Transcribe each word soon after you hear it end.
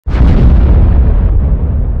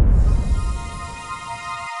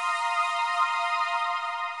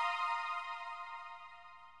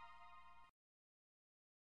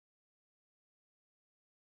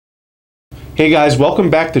Hey guys,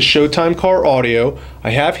 welcome back to Showtime Car Audio.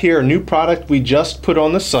 I have here a new product we just put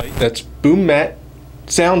on the site. That's Boom Mat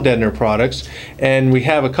sound deadener products, and we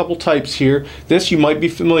have a couple types here. This you might be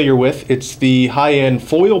familiar with. It's the high-end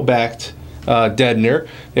foil-backed deadener.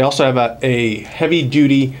 They also have a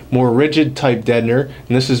heavy-duty, more rigid type deadener,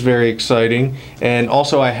 and this is very exciting. And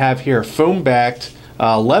also I have here a foam-backed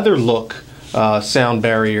leather look sound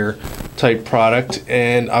barrier type product,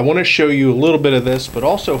 and I want to show you a little bit of this, but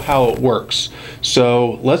also how it works.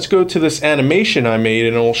 So let's go to this animation I made,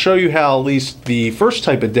 and I'll show you how at least the first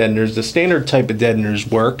type of deadeners, the standard type of deadeners,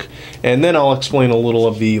 work, and then I'll explain a little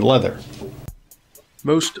of the leather.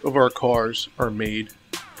 Most of our cars are made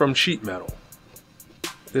from sheet metal.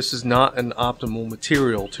 This is not an optimal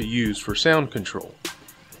material to use for sound control.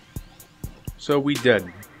 So we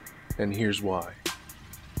deaden, and here's why.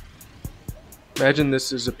 Imagine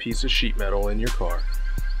this is a piece of sheet metal in your car.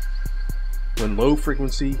 When low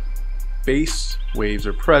frequency bass waves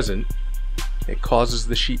are present, it causes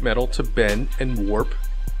the sheet metal to bend and warp,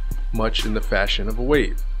 much in the fashion of a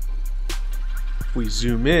wave. If we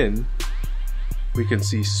zoom in, we can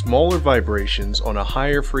see smaller vibrations on a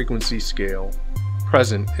higher frequency scale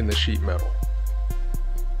present in the sheet metal.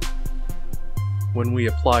 When we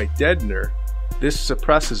apply deadener, this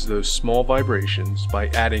suppresses those small vibrations by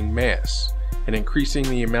adding mass and increasing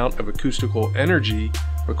the amount of acoustical energy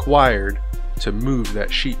required to move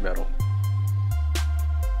that sheet metal.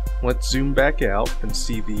 Let's zoom back out and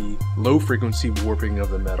see the low frequency warping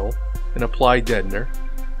of the metal and apply deadener.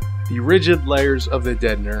 The rigid layers of the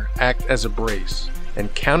deadener act as a brace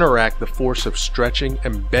and counteract the force of stretching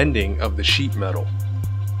and bending of the sheet metal,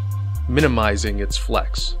 minimizing its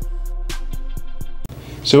flex.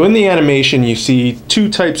 So in the animation you see two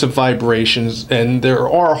types of vibrations, and there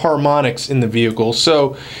are harmonics in the vehicle,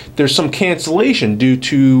 so there's some cancellation due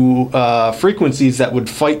to frequencies that would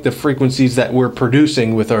fight the frequencies that we're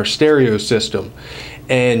producing with our stereo system.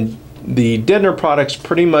 And the deadener products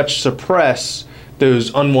pretty much suppress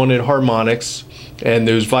those unwanted harmonics and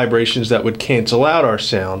those vibrations that would cancel out our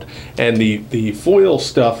sound. And the foil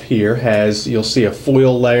stuff here has, you'll see a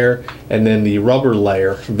foil layer and then the rubber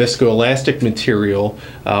layer, viscoelastic material,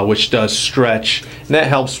 which does stretch, and that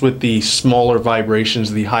helps with the smaller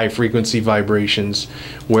vibrations, the high frequency vibrations,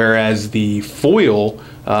 whereas the foil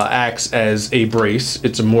acts as a brace.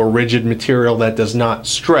 It's a more rigid material that does not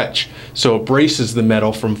stretch, so it braces the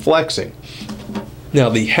metal from flexing. Now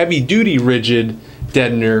the heavy duty rigid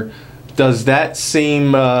deadener does that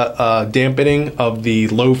same dampening of the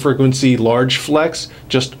low frequency large flex,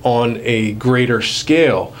 just on a greater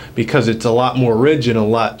scale, because it's a lot more rigid, a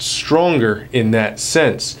lot stronger in that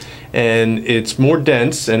sense, and it's more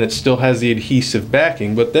dense, and it still has the adhesive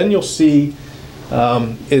backing. But then you'll see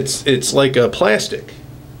it's like a plastic,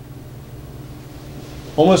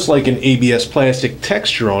 almost like an ABS plastic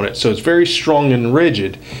texture on it, so it's very strong and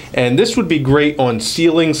rigid. And this would be great on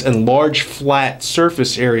ceilings and large flat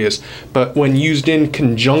surface areas, but when used in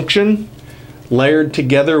conjunction, layered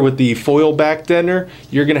together with the foil back deadener,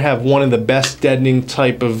 you're going to have one of the best deadening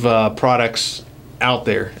type of products out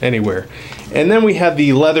there anywhere. And then we have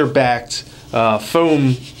the leather backed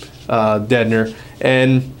foam deadener,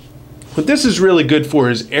 and what this is really good for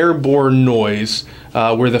is airborne noise,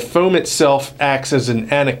 where the foam itself acts as an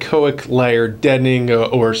anechoic layer, deadening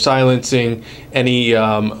or silencing any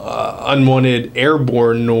unwanted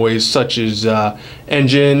airborne noise, such as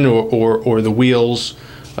engine or the wheels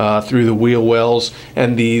through the wheel wells.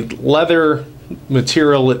 And the leather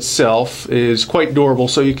material itself is quite durable,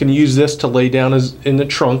 so you can use this to lay down in the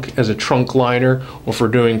trunk as a trunk liner, or for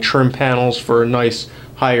doing trim panels for a nice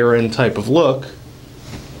higher end type of look.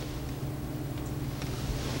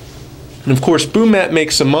 And of course, Boom Mat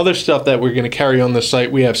makes some other stuff that we're going to carry on the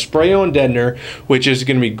site. We have spray-on deadener, which is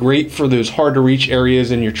going to be great for those hard to reach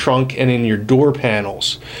areas in your trunk and in your door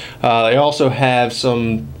panels. They also have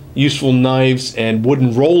some useful knives and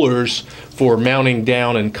wooden rollers for mounting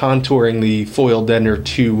down and contouring the foil deadener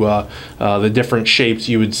to the different shapes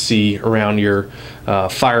you would see around your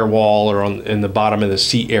firewall or in the bottom of the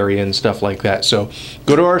seat area and stuff like that. So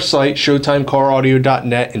go to our site,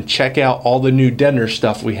 showtimecaraudio.net, and check out all the new deadener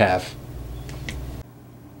stuff we have.